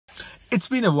It's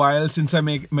been a while since I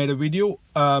made a video.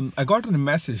 I got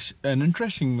an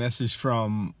interesting message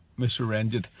from Mr.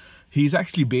 Ranjit. He's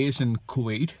actually based in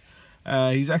Kuwait.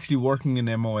 He's actually working in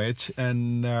MOH,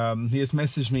 and he has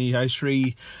messaged me, "Hi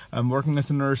SREE, I'm working as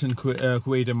a nurse in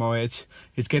Kuwait MOH.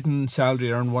 He's getting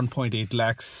salary around 1.8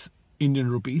 lakhs Indian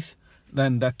rupees.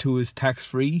 Then that too is tax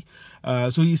free.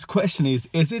 So his question is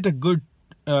it a good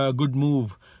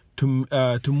move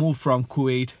to move from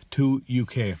Kuwait to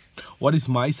UK? What is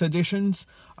my suggestions?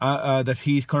 That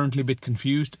he's currently a bit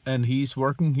confused, and he's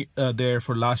working there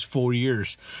for last 4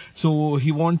 years. So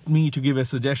he wants me to give a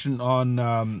suggestion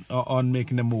on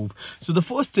making a move. So the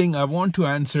first thing I want to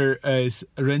answer is,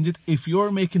 Ranjit, if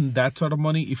you're making that sort of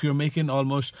money, if you're making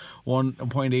almost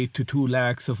 1.8 to 2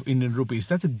 lakhs of Indian rupees,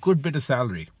 that's a good bit of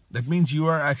salary. That means you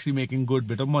are actually making good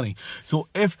bit of money. So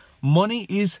if money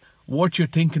is what you're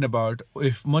thinking about,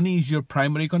 if money is your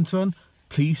primary concern,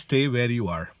 please stay where you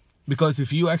are. Because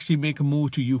if you actually make a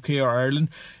move to UK or Ireland,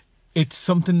 it's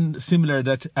something similar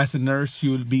that as a nurse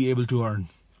you'll be able to earn.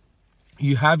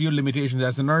 You have your limitations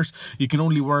as a nurse. You can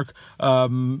only work,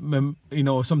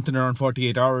 something around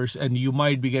 48 hours, and you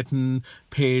might be getting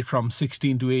paid from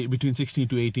between 16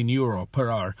 to 18 euro per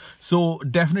hour. So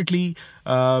definitely,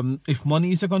 if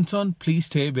money is a concern, please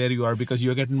stay where you are, because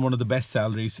you're getting one of the best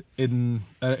salaries in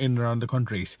around the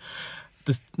countries.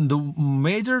 The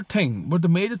major thing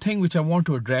which I want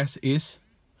to address is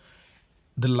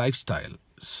the lifestyle.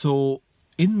 So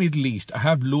in Middle East, I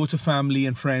have loads of family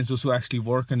and friends who actually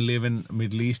work and live in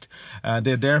Middle East.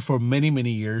 They're there for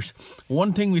many years.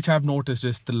 One thing which I've noticed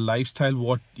is the lifestyle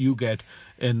what you get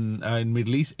in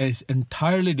Middle East is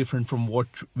entirely different from what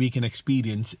we can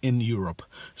experience in Europe.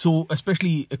 So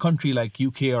especially a country like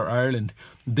UK or Ireland,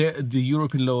 the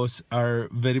European laws are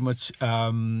very much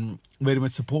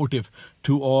supportive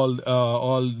to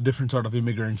all different sort of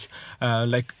immigrants.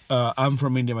 I'm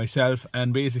from India myself,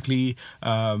 and basically,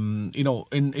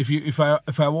 if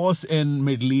I was in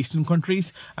Middle Eastern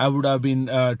countries, I would have been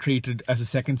treated as a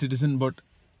second citizen, but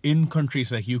in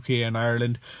countries like UK and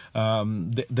Ireland,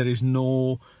 there is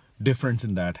no difference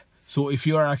in that. So if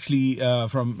you are actually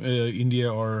from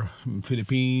India or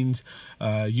Philippines,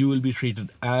 you will be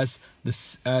treated as the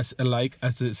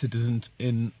citizens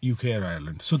in UK or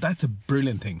Ireland. So that's a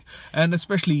brilliant thing. And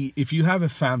especially if you have a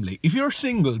family, if you're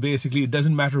single, basically it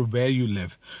doesn't matter where you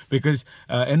live, because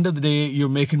end of the day, you're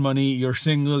making money, you're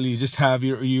single, you just have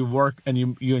you work and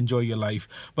you enjoy your life.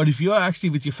 But if you're actually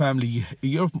with your family,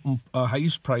 your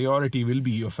highest priority will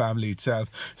be your family itself.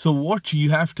 So what you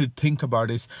have to think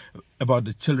about is about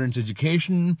the children's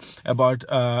education, about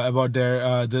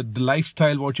their the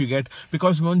lifestyle what you get,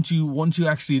 because once you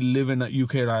actually live in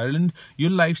UK or Ireland,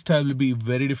 your lifestyle will be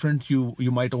very different. You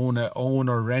might own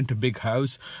or rent a big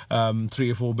house, 3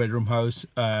 or 4 bedroom house,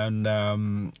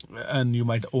 and you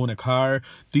might own a car.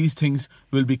 These things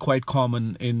will be quite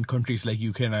common in countries like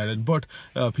UK and Ireland. But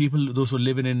people, those who are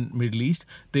living in Middle East,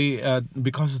 they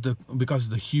because of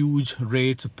the huge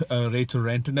rates of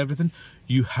rent and everything,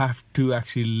 you have to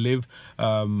actually live.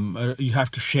 You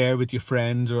have to share with your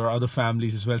friends or other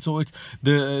families as well. So it's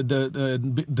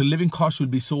the living costs will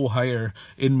be so higher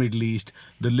in Middle East.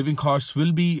 The living costs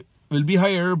will be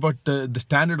higher, but the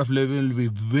standard of living will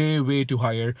be way too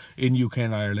higher in UK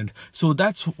and Ireland. So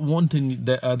that's one thing.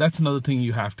 That's another thing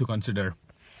you have to consider.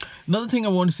 Another thing I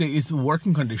want to say is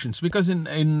working conditions, because in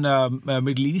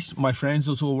Middle East, my friends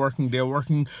also are working. They're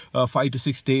working 5 to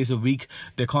 6 days a week.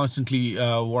 They're constantly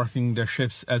working their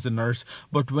shifts as a nurse.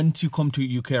 But once you come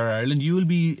to UK or Ireland, you will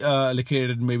be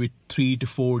allocated maybe 3 to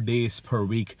 4 days per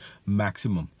week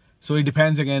maximum. So it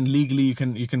depends. Again, legally you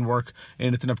can work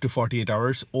anything up to 48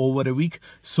 hours over a week.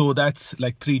 So that's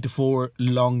like 3 to 4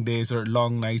 long days or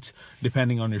long nights,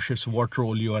 depending on your shifts, what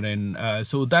role you are in.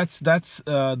 So that's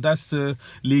the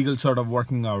legal sort of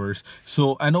working hours.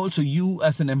 So, and also you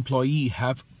as an employee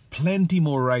have plenty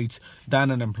more rights than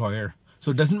an employer.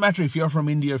 So it doesn't matter if you're from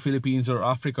India or Philippines or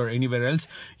Africa or anywhere else.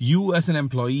 You as an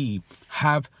employee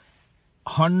have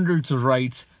hundreds of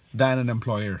rights than an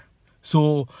employer.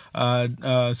 So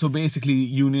basically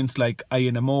unions like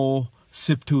INMO,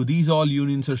 SIP2, these all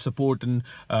unions are supporting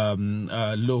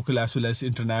local as well as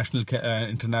international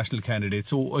candidates.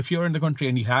 So if you're in the country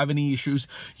and you have any issues,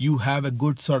 you have a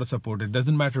good sort of support. It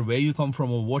doesn't matter where you come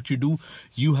from or what you do,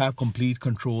 you have complete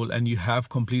control and you have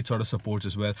complete sort of support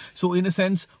as well. So in a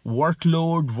sense,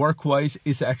 work-wise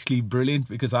is actually brilliant,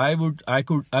 because I would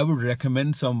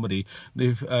recommend somebody,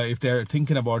 if they're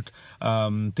thinking about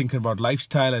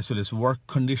lifestyle as well as work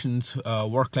conditions,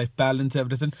 work-life balance,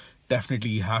 everything,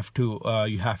 definitely you have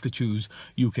to choose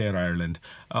UK or Ireland,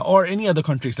 or any other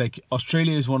countries. Like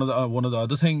Australia is one of the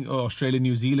other thing. Australia,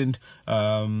 New Zealand,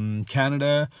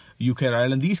 Canada, UK or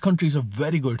Ireland. These countries are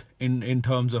very good in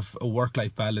terms of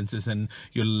work-life balances and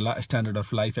your standard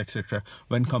of life, etc.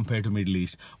 when compared to Middle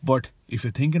East. But if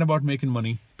you're thinking about making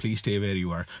money, please stay where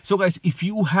you are. So guys, if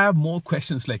you have more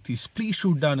questions like these, please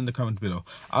shoot down in the comment below.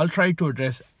 I'll try to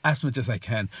address as much as I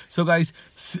can. So guys,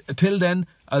 till then,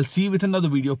 I'll see you with another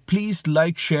video. Please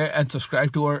like, share and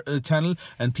subscribe to our channel,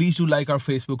 and please do like our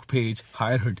Facebook page,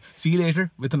 Hirehood. See you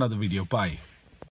later with another video. Bye.